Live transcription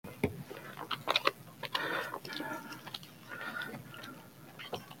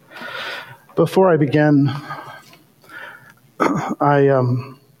Before I begin,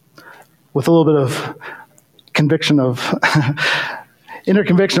 with a little bit of conviction of inner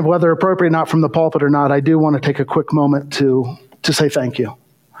conviction of whether appropriate or not from the pulpit or not, I do want to take a quick moment to say thank you.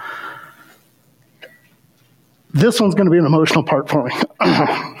 This one's going to be an emotional part for me.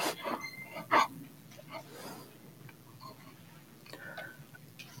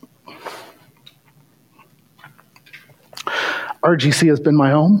 RGC has been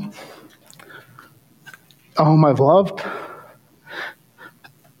my home, a home I've loved.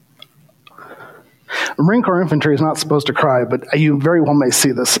 Marine Corps infantry is not supposed to cry, but you very well may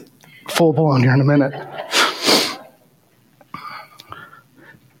see this full blown here in a minute.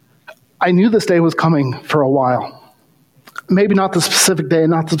 I knew this day was coming for a while. Maybe not the specific day,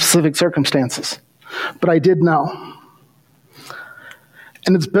 not the specific circumstances, but I did know.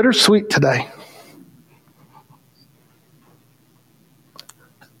 And it's bittersweet today.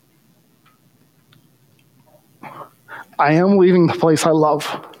 I am leaving the place I love.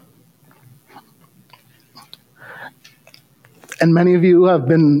 And many of you have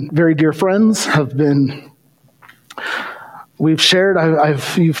been very dear friends, we've shared,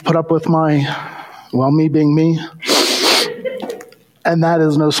 you've put up with me being me. And that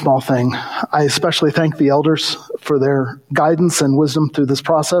is no small thing. I especially thank the elders for their guidance and wisdom through this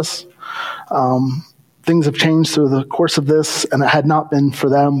process. Things have changed through the course of this, and it had not been for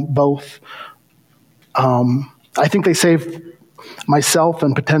them both. I think they saved myself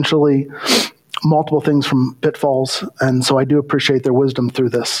and potentially multiple things from pitfalls, and so I do appreciate their wisdom through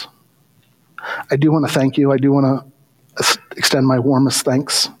this. I do want to thank you. I do want to extend my warmest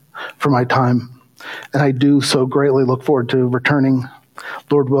thanks for my time, and I do so greatly look forward to returning,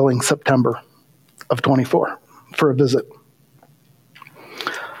 Lord willing, September of 24 for a visit.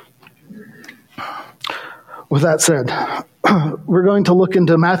 With that said, we're going to look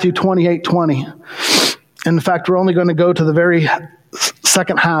into Matthew 28:20. In fact, we're only going to go to the very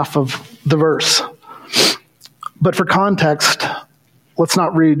second half of the verse. But for context, let's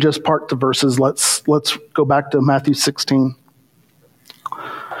not read just part the verses. Let's go back to Matthew 16.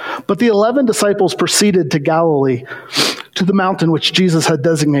 But the 11 disciples proceeded to Galilee, to the mountain which Jesus had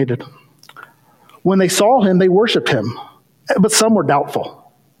designated. When they saw him, they worshipped him, but some were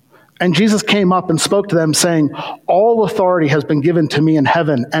doubtful. And Jesus came up and spoke to them, saying, "All authority has been given to me in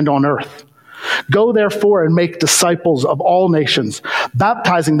heaven and on earth. Go therefore and make disciples of all nations,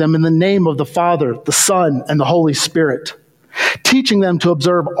 baptizing them in the name of the Father, the Son, and the Holy Spirit, teaching them to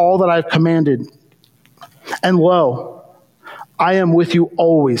observe all that I have commanded. And lo, I am with you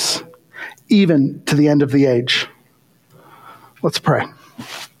always, even to the end of the age." Let's pray.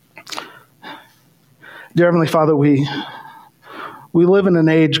 Dear Heavenly Father, we live in an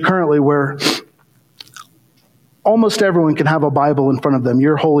age currently where almost everyone can have a Bible in front of them,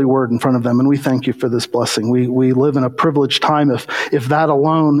 your holy word in front of them, and we thank you for this blessing. We live in a privileged time. If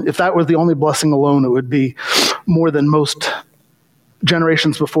that were the only blessing alone, it would be more than most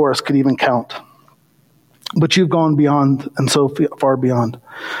generations before us could even count. But you've gone beyond, and so far beyond.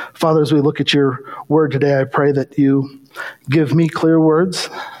 Father, as we look at your word today, I pray that you give me clear words,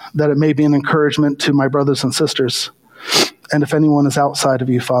 that it may be an encouragement to my brothers and sisters. And if anyone is outside of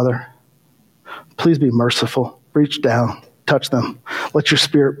you, Father, please be merciful. Reach down, touch them. Let your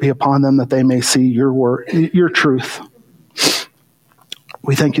spirit be upon them that they may see your word, your truth.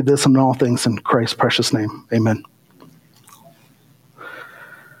 We thank you this and all things in Christ's precious name. Amen.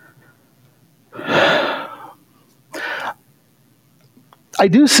 I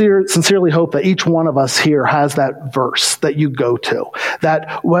do sincerely hope that each one of us here has that verse that you go to,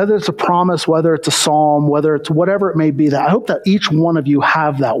 that whether it's a promise, whether it's a psalm, whether it's whatever it may be, that I hope that each one of you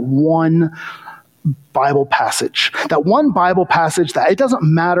have that one Bible passage, that it doesn't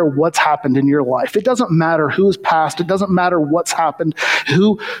matter what's happened in your life. It doesn't matter who's passed. It doesn't matter what's happened,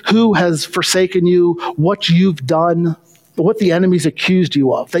 who has forsaken you, what you've done, what the enemy's accused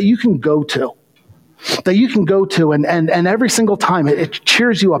you of, that you can go to. And every single time it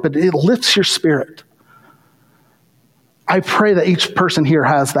cheers you up, it lifts your spirit. I pray that each person here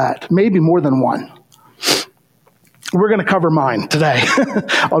has that, maybe more than one. We're going to cover mine today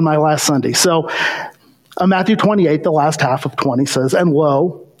on my last Sunday. So Matthew 28, the last half of 20 says, "And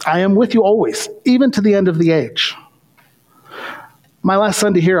lo, I am with you always, even to the end of the age." My last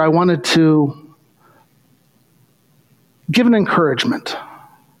Sunday here, I wanted to give an encouragement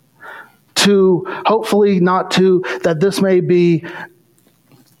to hopefully that this may be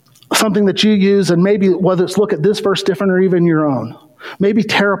something that you use, and maybe whether it's look at this verse different or even your own. Maybe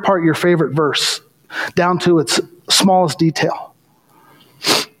tear apart your favorite verse down to its smallest detail.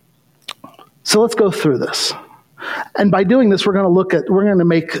 So let's go through this. And by doing this, we're going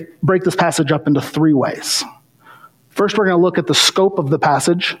to break this passage up into three ways. First, we're going to look at the scope of the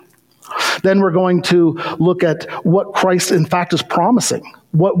passage. Then we're going to look at what Christ, in fact, is promising.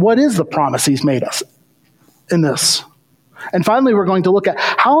 What is the promise he's made us in this? And finally, we're going to look at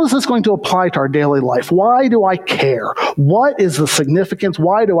how is this going to apply to our daily life? Why do I care? What is the significance?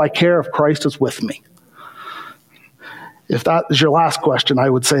 Why do I care if Christ is with me? If that is your last question, I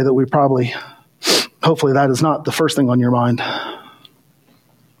would say that hopefully that is not the first thing on your mind.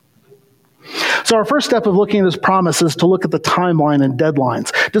 So our first step of looking at his promise is to look at the timeline and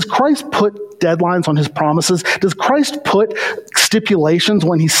deadlines. Does Christ put deadlines on his promises? Does Christ put stipulations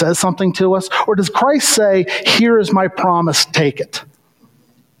when he says something to us? Or does Christ say, here is my promise, take it?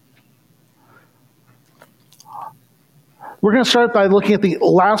 We're going to start by looking at the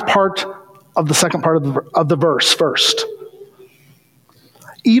last part of the second part of the verse first.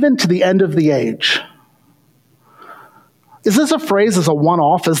 Even to the end of the age. Is this a phrase as a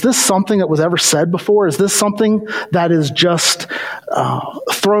one-off? Is this something that was ever said before? Is this something that is just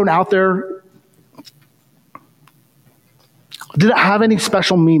thrown out there? Did it have any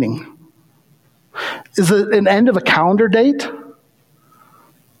special meaning? Is it an end of a calendar date?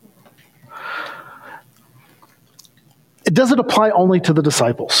 Does it apply only to the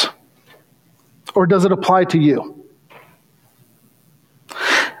disciples? Or does it apply to you?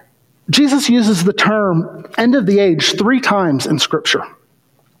 Jesus uses the term end of the age 3 times in Scripture.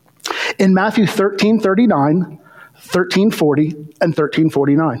 In Matthew 13:39, 13:40, and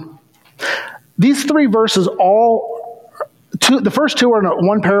 13:49. These 3 verses the first 2 are in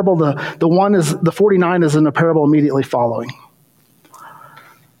one parable. The 49 is in a parable immediately following.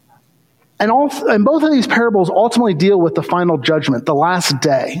 And both of these parables ultimately deal with the final judgment, the last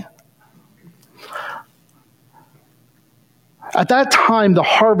day. At that time, the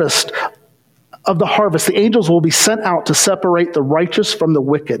angels will be sent out to separate the righteous from the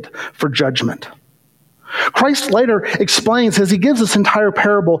wicked for judgment. Christ later explains, as he gives this entire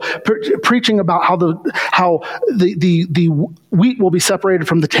parable, preaching about how the wheat will be separated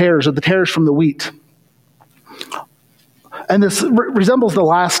from the tares, or the tares from the wheat. And this resembles the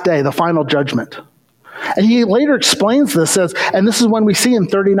last day, the final judgment. And he later explains this and this is when we see in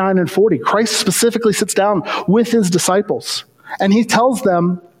 39 and 40, Christ specifically sits down with his disciples. And he tells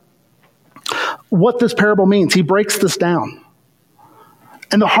them what this parable means. He breaks this down.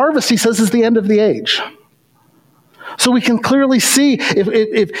 And the harvest, he says, is the end of the age. So we can clearly see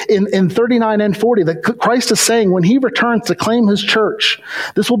if in 39 and 40 that Christ is saying when he returns to claim his church,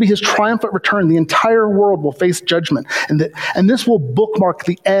 this will be his triumphant return. The entire world will face judgment. And this will bookmark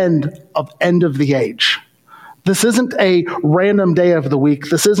the end of the age. This isn't a random day of the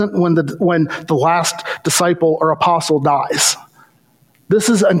week. This isn't when the last disciple or apostle dies. This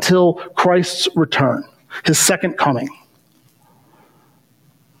is until Christ's return, his second coming.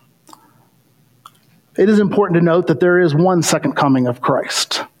 It is important to note that there is one second coming of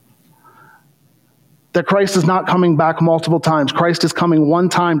Christ. That Christ is not coming back multiple times. Christ is coming one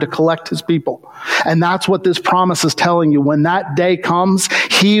time to collect his people. And that's what this promise is telling you. When that day comes,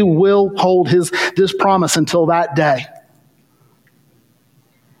 he will hold this promise until that day.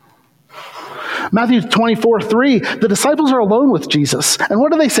 Matthew 24:3, the disciples are alone with Jesus. And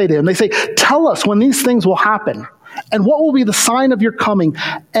what do they say to him? They say, tell us when these things will happen, and what will be the sign of your coming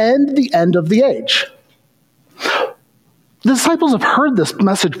and the end of the age. The disciples have heard this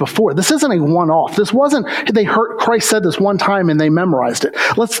message before. This isn't a one-off. This wasn't, they heard Christ said this one time and they memorized it.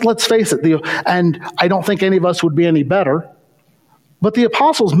 Let's face it, and I don't think any of us would be any better, but the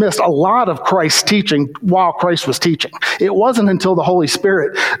apostles missed a lot of Christ's teaching while Christ was teaching. It wasn't until the Holy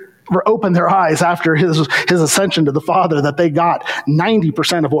Spirit opened their eyes after his ascension to the Father that they got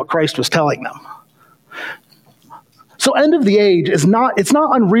 90% of what Christ was telling them. So end of the age it's not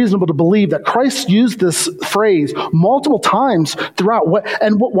unreasonable to believe that Christ used this phrase multiple times throughout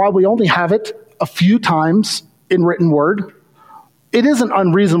while we only have it a few times in written word, it isn't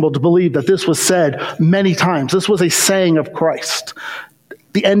unreasonable to believe that this was said many times. This was a saying of Christ,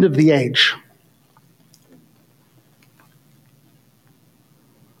 the end of the age.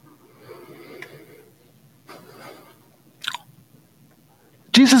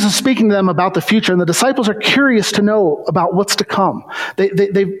 Jesus is speaking to them about the future, and the disciples are curious to know about what's to come.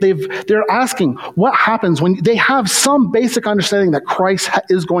 They're asking what happens when they have some basic understanding that Christ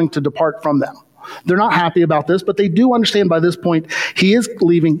is going to depart from them. They're not happy about this, but they do understand by this point he is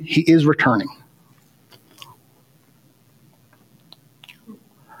leaving, he is returning.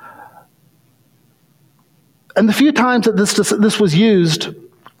 And the few times that this was used,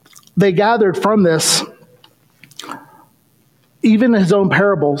 they gathered from this, even his own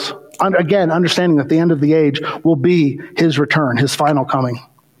parables, Again, understanding that the end of the age will be his return, his final coming.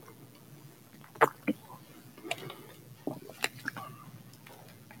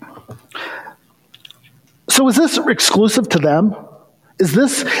 So is this exclusive to them? Is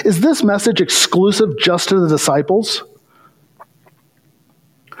this message exclusive just to the disciples?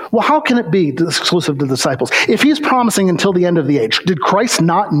 Well, how can it be exclusive to the disciples? If he's promising until the end of the age, did Christ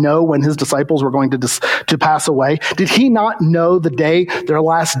not know when his disciples were going to pass away? Did he not know the day, their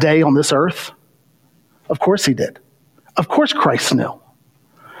last day on this earth? Of course he did. Of course Christ knew.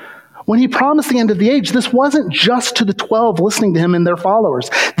 When he promised the end of the age, this wasn't just to the 12 listening to him and their followers.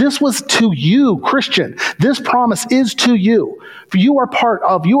 This was to you, Christian. This promise is to you. For you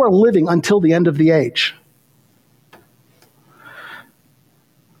are living until the end of the age.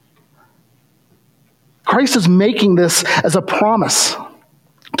 Christ is making this as a promise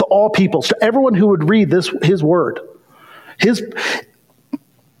to all peoples, to everyone who would read his word.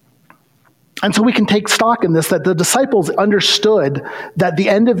 And so we can take stock in this, that the disciples understood that the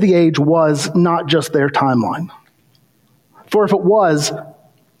end of the age was not just their timeline. For if it was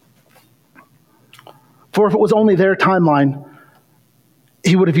only their timeline,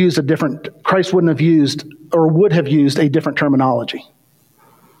 Christ wouldn't have used or would have used a different terminology.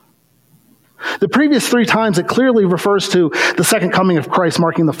 The previous 3 times, it clearly refers to the second coming of Christ,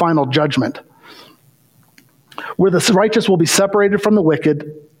 marking the final judgment, where the righteous will be separated from the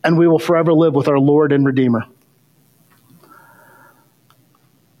wicked, and we will forever live with our Lord and Redeemer.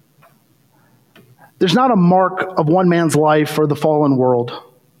 There's not a mark of one man's life or the fallen world.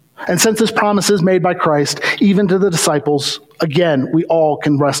 And since this promise is made by Christ, even to the disciples, again, we all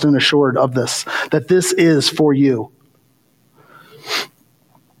can rest and assured of this, that this is for you.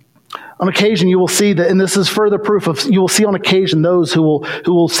 On occasion, you will see that, and this is further proof of, you will see on occasion those who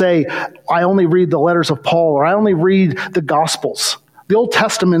will say, I only read the letters of Paul, or I only read the Gospels. The Old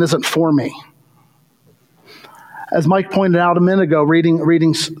Testament isn't for me. As Mike pointed out a minute ago,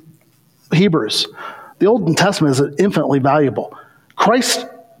 reading Hebrews, the Old Testament is infinitely valuable. Christ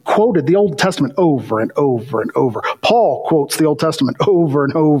quoted the Old Testament over and over and over. Paul quotes the Old Testament over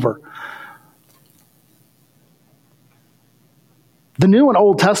and over. The New and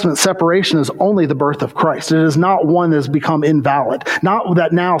Old Testament separation is only the birth of Christ. It is not one that has become invalid. Not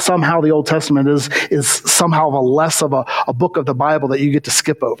that now somehow the Old Testament is somehow less of a book of the Bible that you get to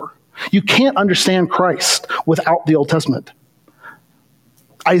skip over. You can't understand Christ without the Old Testament.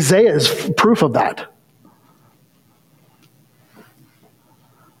 Isaiah is proof of that.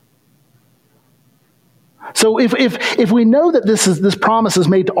 So if we know that this promise is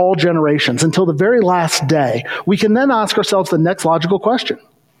made to all generations until the very last day, we can then ask ourselves the next logical question.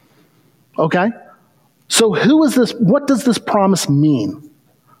 Okay? So who is this? What does this promise mean?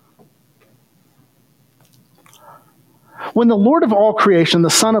 When the Lord of all creation, the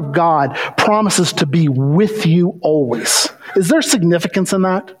Son of God, promises to be with you always, is there significance in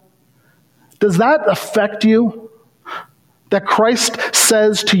that? Does that affect you? That Christ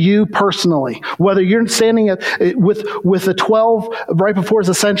says to you personally, whether you're standing with the 12 right before his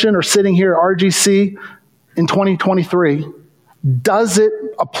ascension or sitting here at RGC in 2023, does it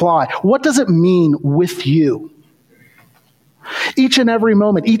apply? What does it mean with you? Each and every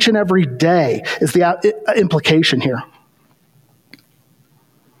moment, each and every day is the implication here.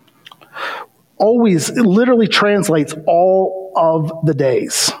 Always, it literally translates all of the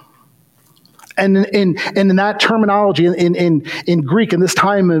days. And in that terminology, in Greek, in this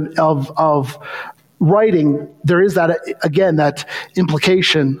time of writing, there is that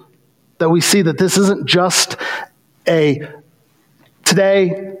implication that we see that this isn't just a today,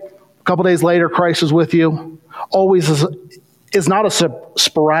 a couple days later, Christ is with you. Always is not a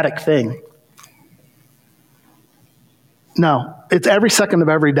sporadic thing. No, it's every second of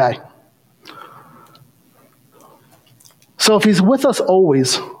every day. So if he's with us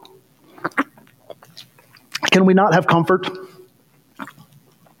always, can we not have comfort?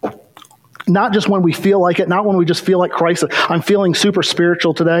 Not just when we feel like it, not when we just feel like Christ. I'm feeling super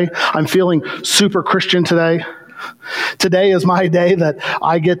spiritual today. I'm feeling super Christian today. Today is my day that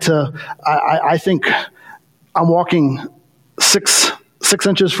I get to, I think I'm walking six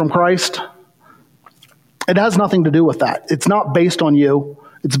inches from Christ. It has nothing to do with that. It's not based on you.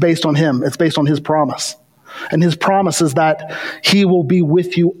 It's based on him. It's based on his promise. And his promise is that he will be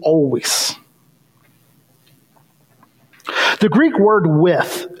with you always. The Greek word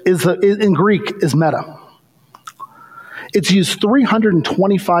with in Greek is meta. It's used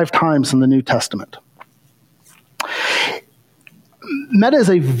 325 times in the New Testament. Meta is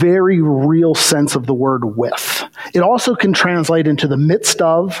a very real sense of the word with. It also can translate into the midst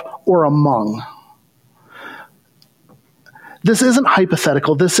of or among. This isn't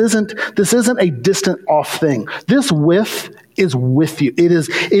hypothetical. This isn't a distant off thing. This with is with you. It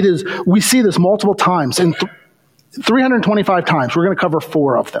is, we see this multiple times, in 325 times. We're going to cover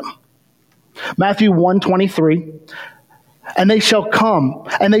 4 of them. Matthew 1:23, and they shall come,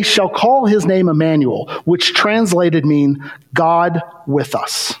 and they shall call his name Emmanuel, which translated mean God with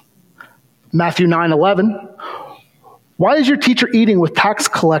us. Matthew 9:11, why is your teacher eating with tax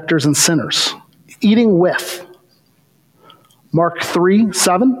collectors and sinners? Eating with. Mark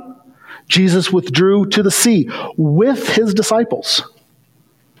 3:7, Jesus withdrew to the sea with his disciples.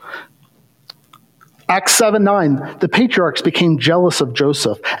 Acts 7:9, the patriarchs became jealous of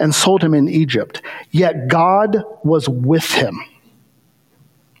Joseph and sold him in Egypt, yet God was with him.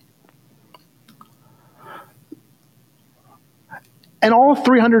 And all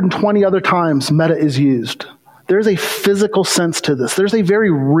 320 other times meta is used. There's a physical sense to this. There's a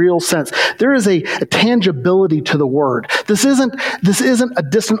very real sense. There is a tangibility to the word. This isn't a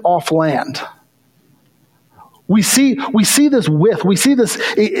distant off land. We see this with. We see this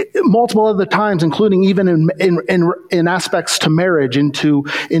multiple other times, including even in aspects to marriage,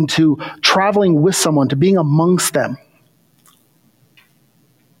 into traveling with someone, to being amongst them.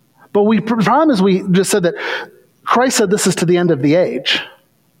 But the problem is, we just said that Christ said this is to the end of the age.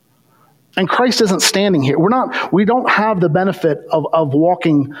 And Christ isn't standing here. We don't have the benefit of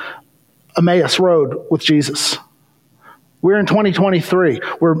walking Emmaus Road with Jesus. We're in 2023,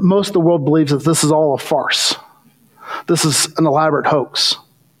 where most of the world believes that this is all a farce. This is an elaborate hoax.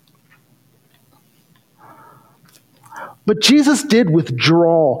 But Jesus did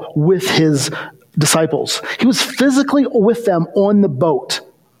withdraw with his disciples. He was physically with them on the boat.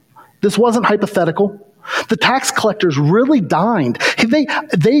 This wasn't hypothetical. The tax collectors really dined.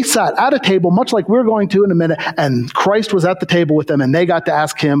 They sat at a table, much like we're going to in a minute, and Christ was at the table with them, and they got to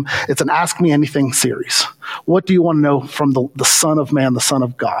ask him. It's an Ask Me Anything series. What do you want to know from the Son of Man, the Son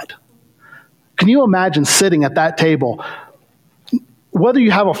of God? Can you imagine sitting at that table, whether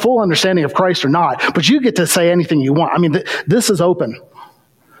you have a full understanding of Christ or not, but you get to say anything you want? I mean, this is open.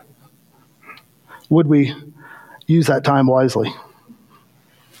 Would we use that time wisely?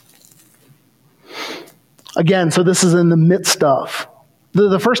 Again, so this is in the midst of.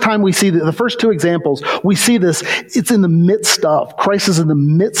 The first time we see the first 2 examples, we see this, it's in the midst of. Christ is in the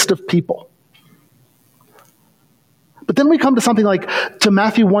midst of people. But then we come to something like, to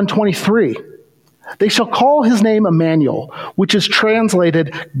Matthew 1:23. They shall call his name Emmanuel, which is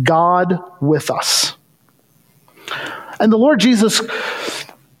translated God with us. And the Lord Jesus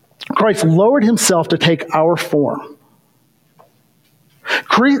Christ lowered himself to take our form.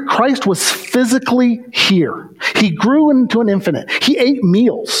 Christ was physically here. He grew into an infinite. He ate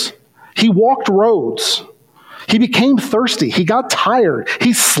meals. He walked roads. He became thirsty. He got tired.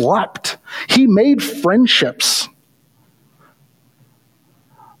 He slept. He made friendships.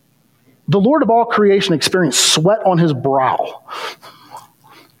 The Lord of all creation experienced sweat on his brow.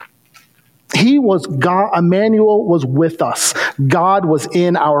 He was God. Emmanuel was with us. God was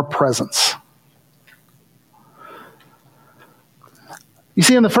in our presence. You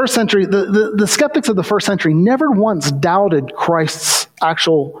see, in the first century, the skeptics of the first century never once doubted Christ's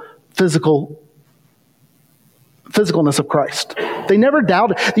actual physicalness of Christ. They never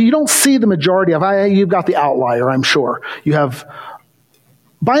doubted. You don't see the majority of, you've got the outlier, I'm sure. You have,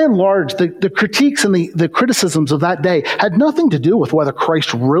 by and large, the critiques and the criticisms of that day had nothing to do with whether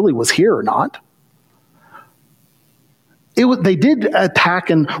Christ really was here or not. They did attack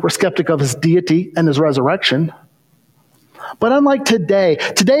and were skeptic of his deity and his resurrection. But unlike today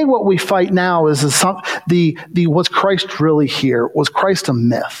what we fight now is was Christ really here? Was Christ a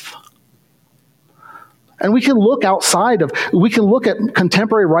myth? And we can look at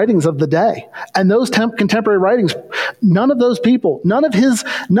contemporary writings of the day. And those contemporary writings, none of those people, none of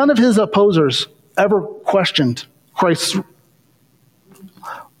his opposers ever questioned Christ's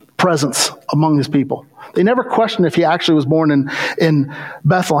presence among his people. They never questioned if he actually was born in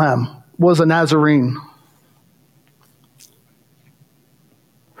Bethlehem, was a Nazarene.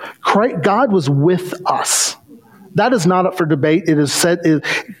 God was with us. That is not up for debate. It is said,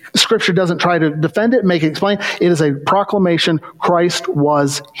 Scripture doesn't try to defend it, make it explain. It is a proclamation. Christ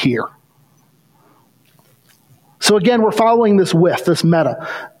was here. So again, we're following this meta.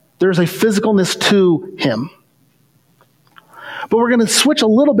 There's a physicalness to him. But we're going to switch a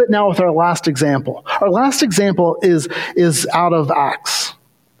little bit now with our last example. Our last example is out of Acts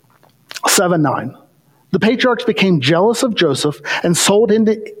 7:9. The patriarchs became jealous of Joseph and sold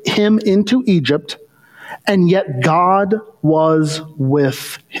him into Egypt, and yet God was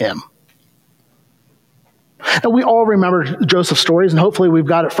with him. And we all remember Joseph's stories, and hopefully we've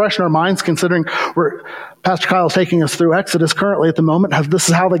got it fresh in our minds, considering where Pastor Kyle is taking us through Exodus currently at the moment. This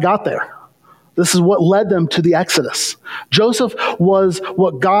is how they got there. This is what led them to the Exodus. Joseph was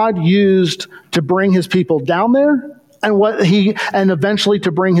what God used to bring his people down there, and eventually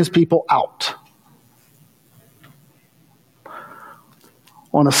to bring his people out.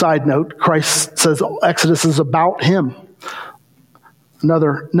 On a side note, Christ says Exodus is about him.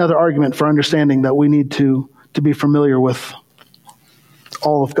 Another argument for understanding that we need to be familiar with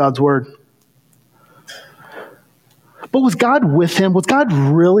all of God's word. But was God with him? Was God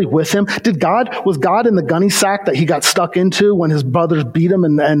really with him? Was God in the gunny sack that he got stuck into when his brothers beat him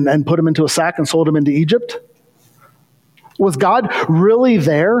and put him into a sack and sold him into Egypt? Was God really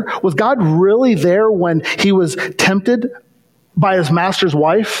there? Was God really there when he was tempted by his master's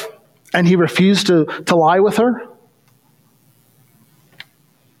wife and he refused to lie with her?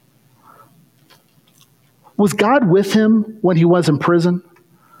 Was God with him when he was in prison?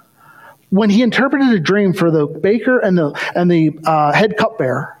 When he interpreted a dream for the baker and the head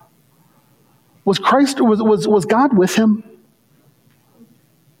cupbearer, was God with him?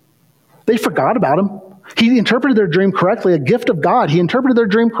 They forgot about him. He interpreted their dream correctly, a gift of God. He interpreted their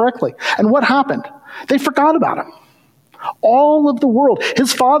dream correctly. And what happened? They forgot about him. All of the world.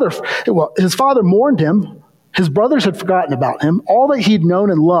 His father mourned him. His brothers had forgotten about him. All that he'd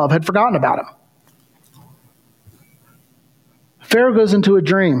known and loved had forgotten about him. Pharaoh goes into a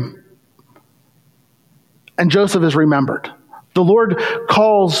dream. And Joseph is remembered. The Lord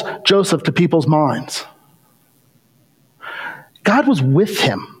calls Joseph to people's minds. God was with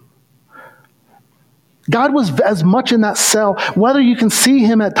him. God was as much in that cell. Whether you can see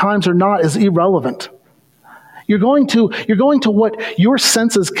him at times or not is irrelevant. You're going to what your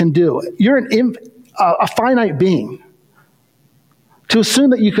senses can do. You're a finite being. To assume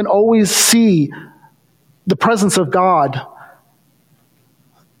that you can always see the presence of God,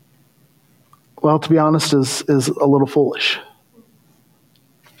 well, to be honest, is a little foolish.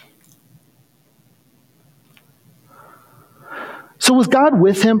 So was God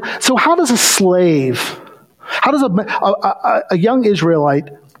with him? So how does a young Israelite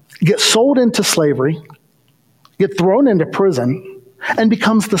get sold into slavery, get thrown into prison, and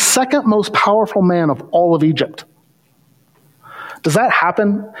becomes the second most powerful man of all of Egypt? Does that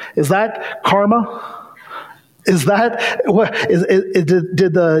happen? Is that karma? Is that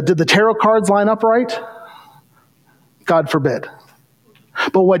did the tarot cards line up right? God forbid.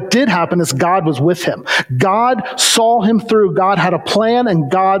 But what did happen is God was with him. God saw him through. God had a plan,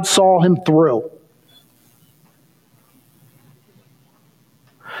 and God saw him through.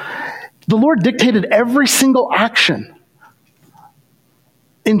 The Lord dictated every single action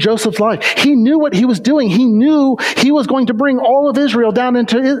in Joseph's life. He knew what he was doing. He knew he was going to bring all of Israel down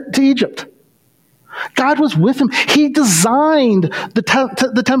into Egypt. God was with him. He designed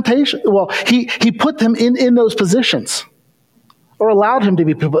the temptation. Well, he put them in those positions, or allowed him to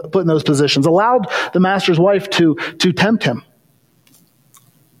be put in those positions, allowed the master's wife to tempt him.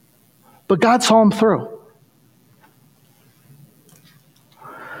 But God saw him through.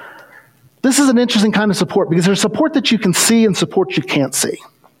 This is an interesting kind of support, because there's support that you can see and support you can't see.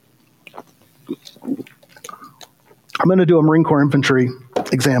 I'm going to do a Marine Corps infantry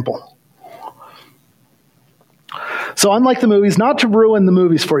example. So unlike the movies, not to ruin the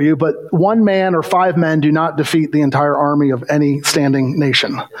movies for you, but one man or five men do not defeat the entire army of any standing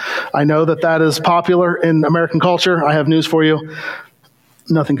nation. I know that is popular in American culture. I have news for you.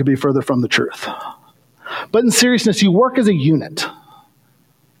 Nothing could be further from the truth. But in seriousness, you work as a unit.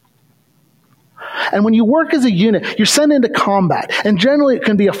 And when you work as a unit, you're sent into combat. And generally it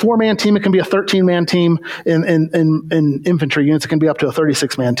can be a 4-man team. It can be a 13-man team in infantry units. It can be up to a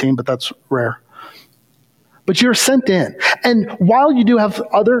 36-man team, but that's rare. But you're sent in. And while you do have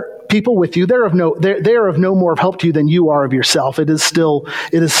other people with you, they are of no more help to you than you are of yourself. It is still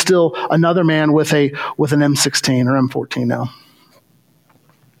another man with an M16 or M14 now.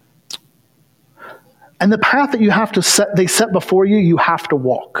 And the path that they set before you, you have to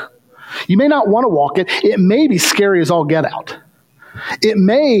walk. You may not want to walk it. It may be scary as all get out. It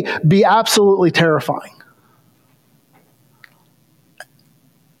may be absolutely terrifying.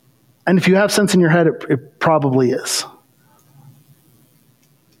 And if you have sense in your head, it probably is.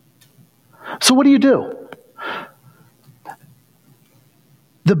 So what do?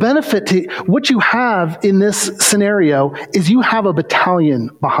 The benefit to what you have in this scenario is you have a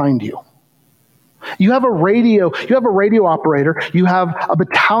battalion behind you. You have a radio operator, you have a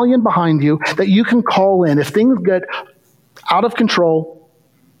battalion behind you that you can call in. If things get out of control,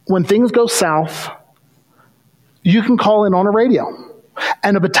 when things go south, you can call in on a radio.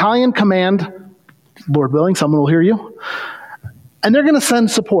 And a battalion command Lord willing, someone will hear you. And they're going to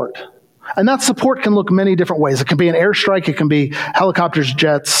send support. And that support can look many different ways. It can be an airstrike. It can be helicopters,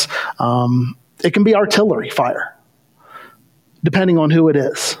 jets. It can be artillery fire, depending on who it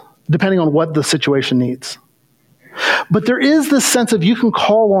is, depending on what the situation needs. But there is this sense of you can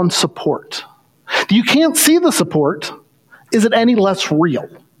call on support. You can't see the support. Is it any less real?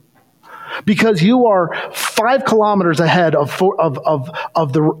 Because you are 5 kilometers ahead of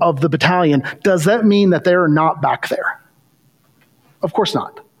the battalion, does that mean that they're not back there? Of course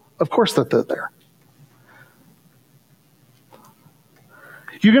not. Of course that they're there.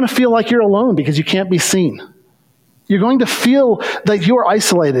 You're going to feel like you're alone because you can't be seen. You're going to feel that you're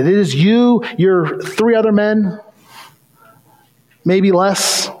isolated. It is you, your 3 other men, maybe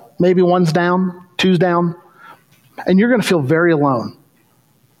less, maybe 1's down, 2's down, and you're going to feel very alone.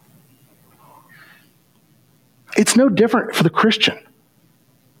 It's no different for the Christian.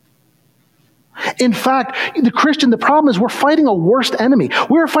 In fact, the Christian, the problem is we're fighting a worse enemy.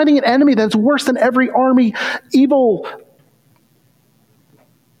 We're fighting an enemy that's worse than every army, evil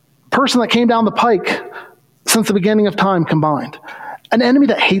person that came down the pike since the beginning of time combined. An enemy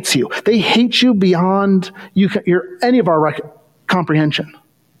that hates you. They hate you beyond any of our comprehension.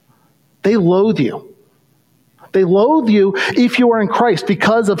 They loathe you. They loathe you if you are in Christ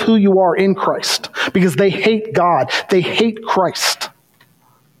because of who you are in Christ. Because they hate God. They hate Christ.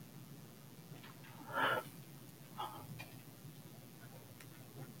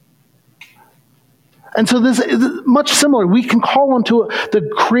 And so this is much similar. We can call on to the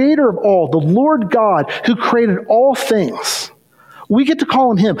creator of all, the Lord God who created all things. We get to call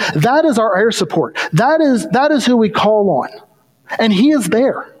on him. That is our air support. That is who we call on. And he is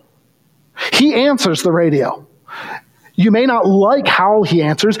there. He answers the radio. You may not like how he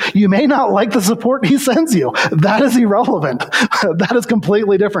answers. You may not like the support he sends you. That is irrelevant. That is a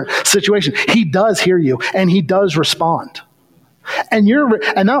completely different situation. He does hear you, and he does respond. And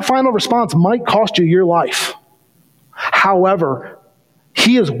that final response might cost you your life. However,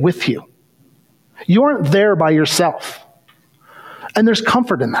 he is with you. You aren't there by yourself. And there's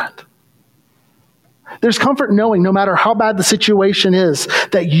comfort in that. There's comfort knowing no matter how bad the situation is,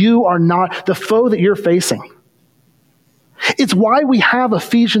 that you are not the foe that you're facing. It's why we have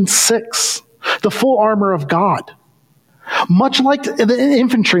Ephesians 6, the full armor of God. Much like the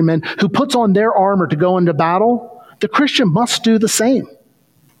infantryman who puts on their armor to go into battle, the Christian must do the same.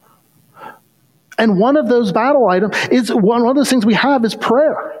 And one of those battle items is one of those things we have is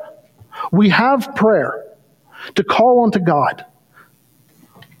prayer. We have prayer to call on to God.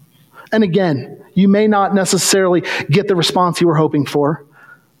 And again, you may not necessarily get the response you were hoping for.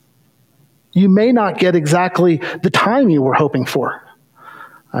 You may not get exactly the time you were hoping for.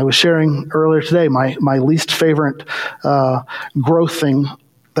 I was sharing earlier today my least favorite growth thing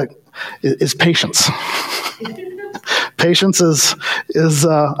that is patience. Patience is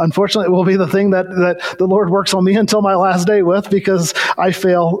unfortunately will be the thing that the Lord works on me until my last day with, because I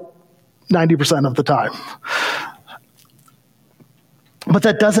fail 90% of the time. But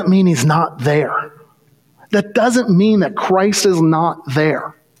that doesn't mean he's not there. That doesn't mean that Christ is not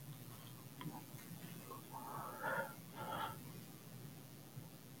there.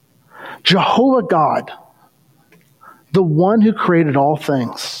 Jehovah God, the one who created all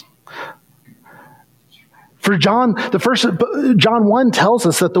things. For John 1 tells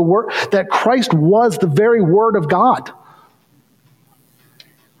us that that Christ was the very Word of God.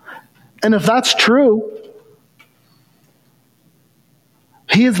 And if that's true,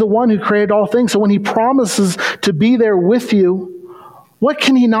 he is the one who created all things. So when he promises to be there with you, what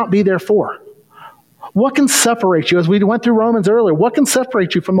can he not be there for? What can separate you? As we went through Romans earlier, what can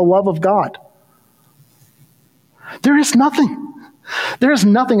separate you from the love of God? There is nothing. There is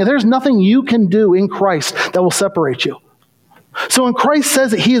nothing. There's nothing you can do in Christ that will separate you. So when Christ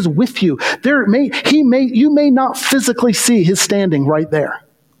says that he is with you, you may not physically see his standing right there.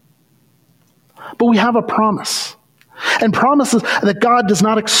 But we have a promise. And promises that God does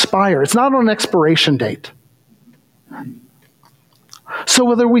not expire. It's not on an expiration date. So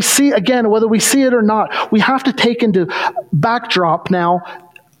whether we see it or not, we have to take into backdrop now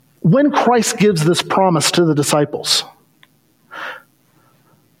when Christ gives this promise to the disciples.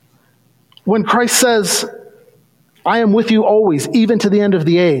 When Christ says, I am with you always, even to the end of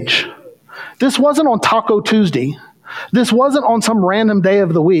the age. This wasn't on Taco Tuesday. This wasn't on some random day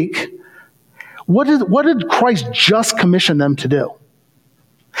of the week. What did Christ just commission them to do?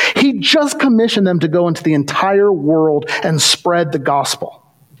 He just commissioned them to go into the entire world and spread the gospel.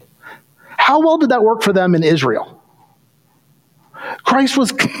 How well did that work for them in Israel?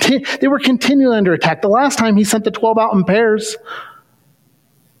 They were continually under attack. The last time he sent the 12 out in pairs,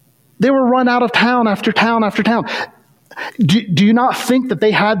 They were run out of town after town after town. Do you not think that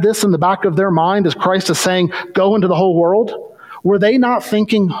they had this in the back of their mind as Christ is saying, go into the whole world? Were they not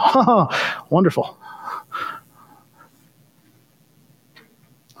thinking, wonderful.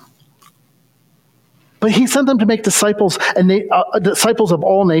 But he sent them to make disciples and disciples of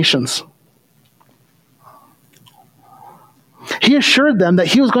all nations. He assured them that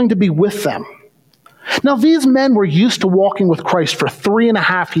he was going to be with them. Now, these men were used to walking with Christ for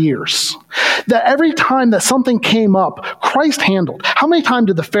 3.5 years. That every time that something came up, Christ handled. How many times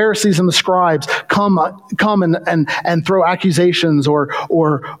did the Pharisees and the scribes come and throw accusations or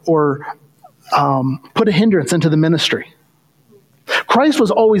put a hindrance into the ministry? Christ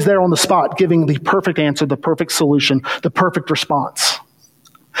was always there on the spot, giving the perfect answer, the perfect solution, the perfect response.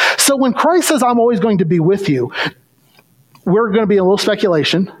 So when Christ says, I'm always going to be with you, we're going to be a little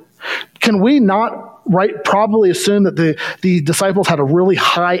speculation. Can we not probably assume that the disciples had a really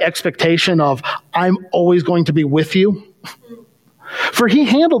high expectation of, I'm always going to be with you? For he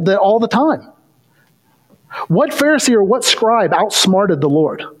handled that all the time. What Pharisee or what scribe outsmarted the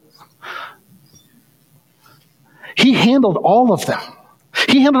Lord? He handled all of them.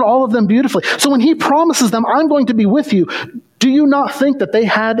 He handled all of them beautifully. So when he promises them, I'm going to be with you, do you not think that they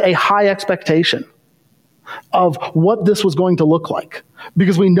had a high expectation of what this was going to look like?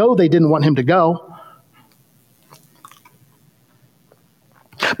 Because we know they didn't want him to go.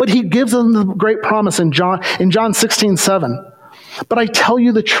 But he gives them the great promise in John 16:7. But I tell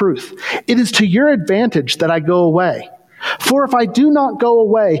you the truth, it is to your advantage that I go away. For if I do not go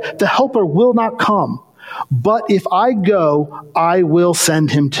away, the Helper will not come. But if I go, I will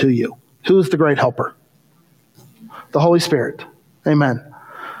send him to you. Who is the great Helper? The Holy Spirit. Amen.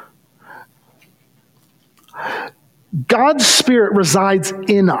 God's Spirit resides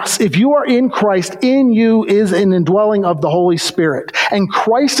in us. If you are in Christ, in you is an indwelling of the Holy Spirit. And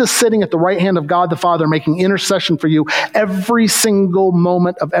Christ is sitting at the right hand of God the Father, making intercession for you every single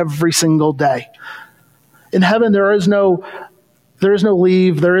moment of every single day. In heaven, there is no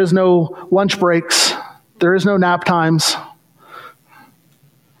leave, there is no lunch breaks, there is no nap times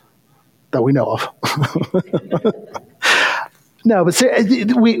that we know of. No, but see,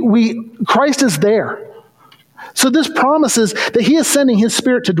 Christ is there. So this promises that he is sending his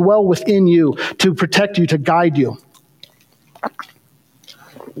Spirit to dwell within you, to protect you, to guide you.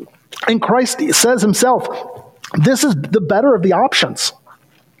 And Christ says himself, this is the better of the options.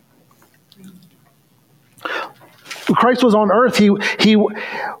 When Christ was on earth, he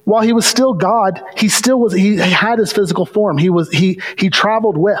while he was still God, he had his physical form. He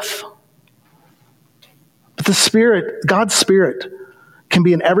traveled with. But the Spirit, God's Spirit, can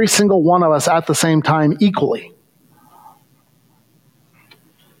be in every single one of us at the same time equally.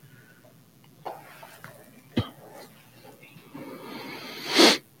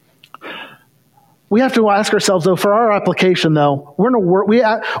 We have to ask ourselves, though, for our application, though, we're in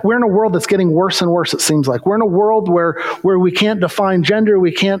a world that's getting worse and worse, it seems like. We're in a world where we can't define gender,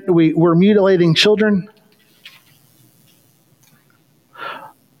 we're mutilating children.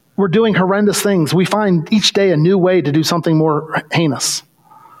 We're doing horrendous things. We find each day a new way to do something more heinous.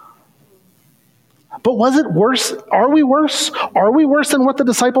 But was it worse? Are we worse? Are we worse than what the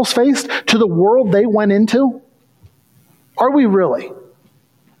disciples faced to the world they went into? Are we really?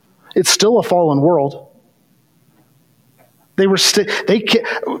 It's still a fallen world. We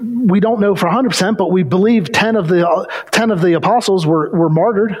don't know for 100%, but we believe 10 of the apostles were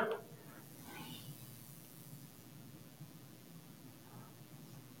martyred.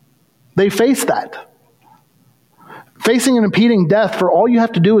 They faced that. Facing an impending death, for all you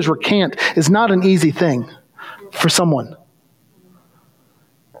have to do is recant, is not an easy thing for someone.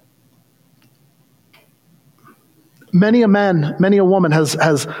 Many a man, many a woman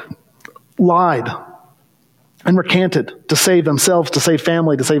has lied and recanted to save themselves, to save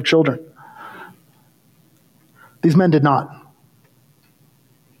family, to save children. These men did not.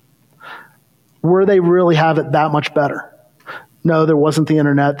 Were they really have it that much better? No, there wasn't the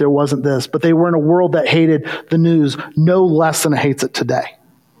internet, there wasn't this, but they were in a world that hated the news no less than it hates it today.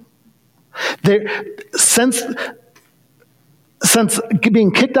 Since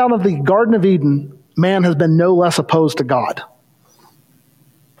being kicked out of the Garden of Eden, man has been no less opposed to God.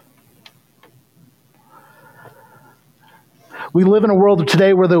 We live in a world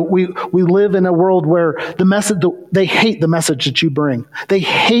today where we live in a world where they hate the message that you bring. They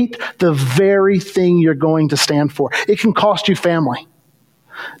hate the very thing you're going to stand for. It can cost you family,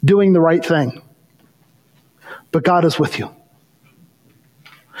 doing the right thing. But God is with you.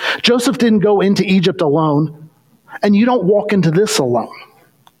 Joseph didn't go into Egypt alone, and you don't walk into this alone.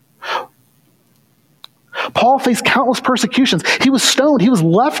 Paul faced countless persecutions. He was stoned. He was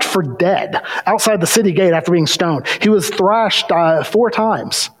left for dead outside the city gate after being stoned. He was thrashed 4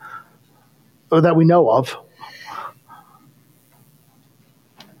 times that we know of.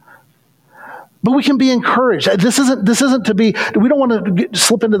 But we can be encouraged. This isn't to be, we don't want to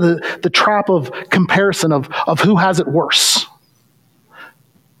slip into the trap of comparison of who has it worse.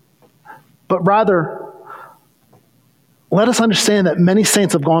 But rather, let us understand that many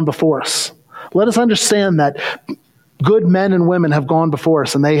saints have gone before us. Let us understand that good men and women have gone before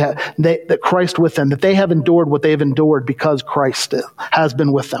us, and that Christ with them, that they have endured what they have endured because Christ has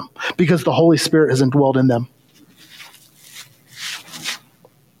been with them, because the Holy Spirit has indwelled in them.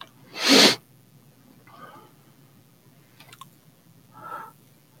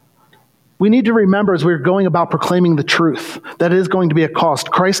 We need to remember as we're going about proclaiming the truth that it is going to be a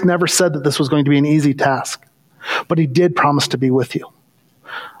cost. Christ never said that this was going to be an easy task, but he did promise to be with you.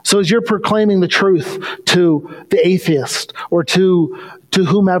 So as you're proclaiming the truth to the atheist or to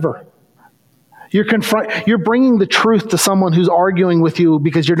whomever, you're bringing the truth to someone who's arguing with you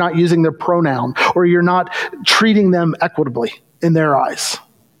because you're not using their pronoun or you're not treating them equitably in their eyes,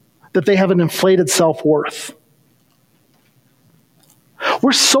 that they have an inflated self-worth.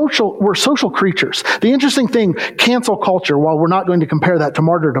 We're social creatures. The interesting thing, cancel culture, while we're not going to compare that to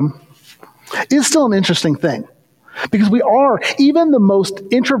martyrdom, is still an interesting thing. Because we are, even the most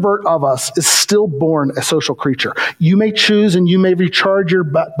introvert of us is still born a social creature. You may choose and you may recharge your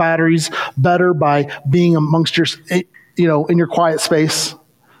batteries better by being amongst in your quiet space.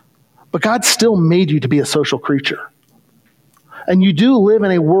 But God still made you to be a social creature. And you do live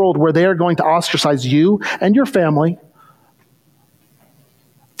in a world where they are going to ostracize you and your family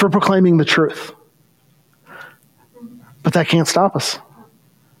for proclaiming the truth. But that can't stop us.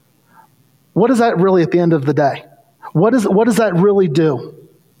 What is that really at the end of the day? What does that really do?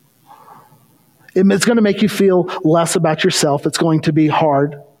 It's going to make you feel less about yourself. It's going to be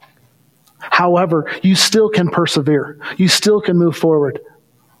hard. However, you still can persevere. You still can move forward.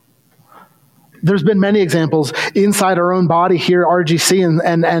 There's been many examples inside our own body here, RGC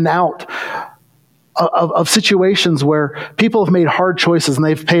and out, of situations where people have made hard choices and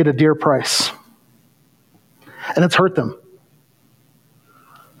they've paid a dear price. And it's hurt them.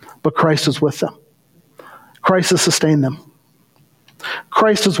 But Christ is with them. Christ has sustained them.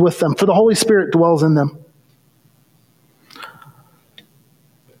 Christ is with them, for the Holy Spirit dwells in them.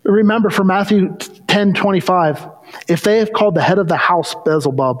 Remember from Matthew 10:25, if they have called the head of the house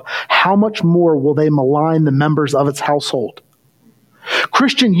Beelzebub, how much more will they malign the members of its household?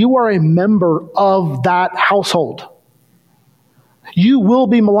 Christian, you are a member of that household. You will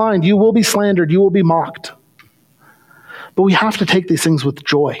be maligned. You will be slandered. You will be mocked. But we have to take these things with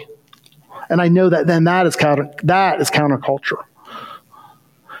joy. And I know that then that is counterculture.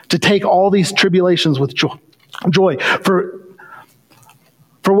 To take all these tribulations with joy. For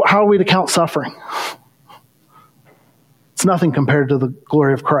how are we to count suffering? It's nothing compared to the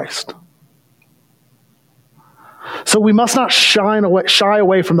glory of Christ. So we must not shy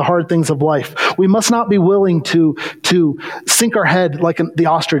away from the hard things of life. We must not be willing to sink our head like the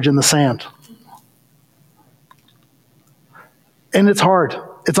ostrich in the sand. And it's hard.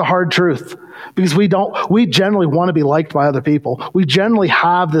 It's a hard truth because we generally want to be liked by other people. We generally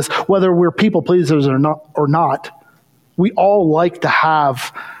have this, whether we're people pleasers or not, we all like to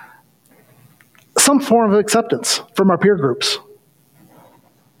have some form of acceptance from our peer groups.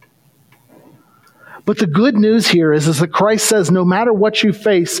 But the good news here is that Christ says, no matter what you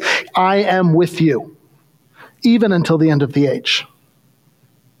face, I am with you, even until the end of the age.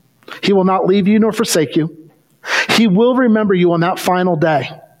 He will not leave you nor forsake you. He will remember you on that final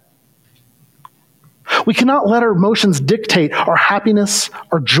day. We cannot let our emotions dictate our happiness,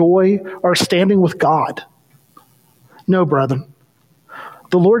 our joy, our standing with God. No, brethren.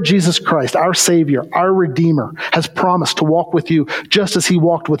 The Lord Jesus Christ, our Savior, our Redeemer, has promised to walk with you just as he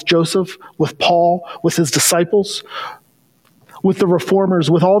walked with Joseph, with Paul, with his disciples, with the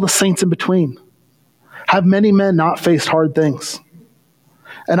reformers, with all the saints in between. Have many men not faced hard things?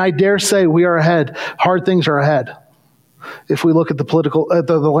 And I dare say we are ahead. Hard things are ahead if we look at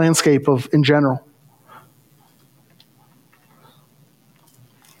the landscape in general.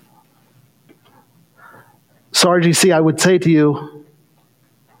 So RGC, I would say to you,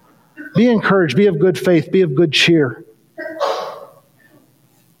 be encouraged, be of good faith, be of good cheer.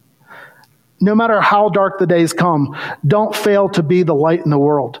 No matter how dark the days come, don't fail to be the light in the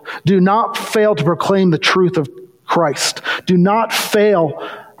world. Do not fail to proclaim the truth of Christ. Do not fail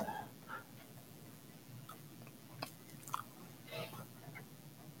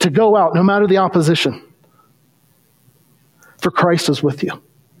to go out, no matter the opposition, for Christ is with you.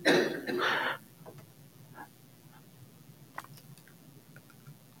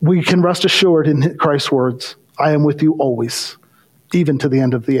 we can rest assured in Christ's words, I am with you always, even to the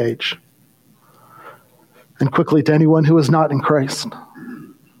end of the age. And quickly, to anyone who is not in Christ,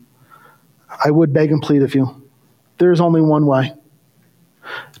 I would beg and plead of you, there is only one way,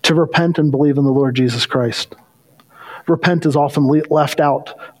 to repent and believe in the Lord Jesus Christ. Repent is often left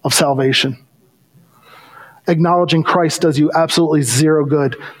out of salvation. Acknowledging Christ does you absolutely zero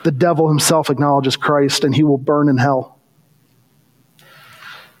good. The devil himself acknowledges Christ, and he will burn in hell.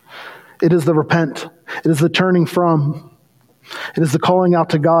 It is the repent. It is the turning from. It is the calling out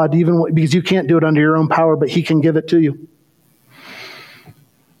to God, even because you can't do it under your own power, but he can give it to you.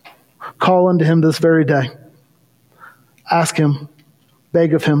 Call unto him this very day. Ask him.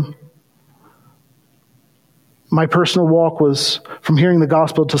 Beg of him. My personal walk was from hearing the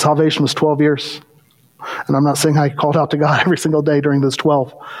gospel to salvation was 12 years. And I'm not saying I called out to God every single day during those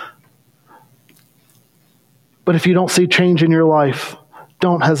 12. But if you don't see change in your life,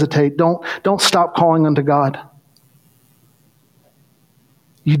 don't hesitate. Don't stop calling unto God.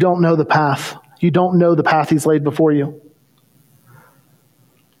 You don't know the path. You don't know the path he's laid before you.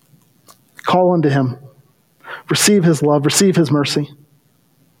 Call unto him. Receive his love. Receive his mercy.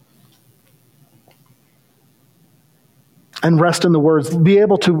 And rest in the words. Be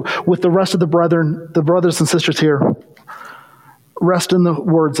able to, with the rest of the brothers and sisters here, rest in the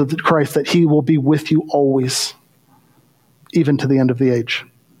words of Christ that he will be with you always, even to the end of the age.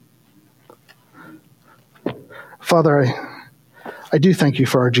 Father, I do thank you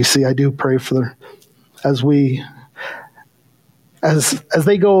for RGC. I do pray for as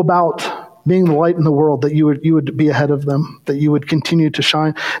they go about being the light in the world, that you would be ahead of them, that you would continue to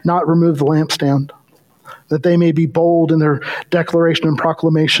shine, not remove the lampstand, that they may be bold in their declaration and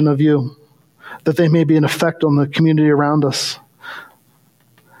proclamation of you, that they may be an effect on the community around us,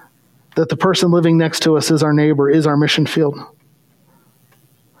 that the person living next to us is our neighbor, is our mission field.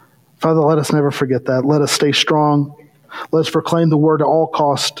 Father, let us never forget that. Let us stay strong. Let us proclaim the word at all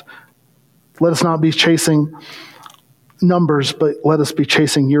cost. Let us not be chasing numbers, but let us be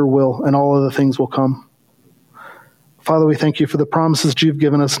chasing your will, and all other things will come. Father, we thank you for the promises you've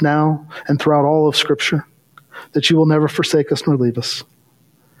given us now and throughout all of Scripture, that you will never forsake us nor leave us.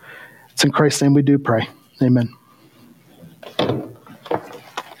 It's in Christ's name we do pray. Amen.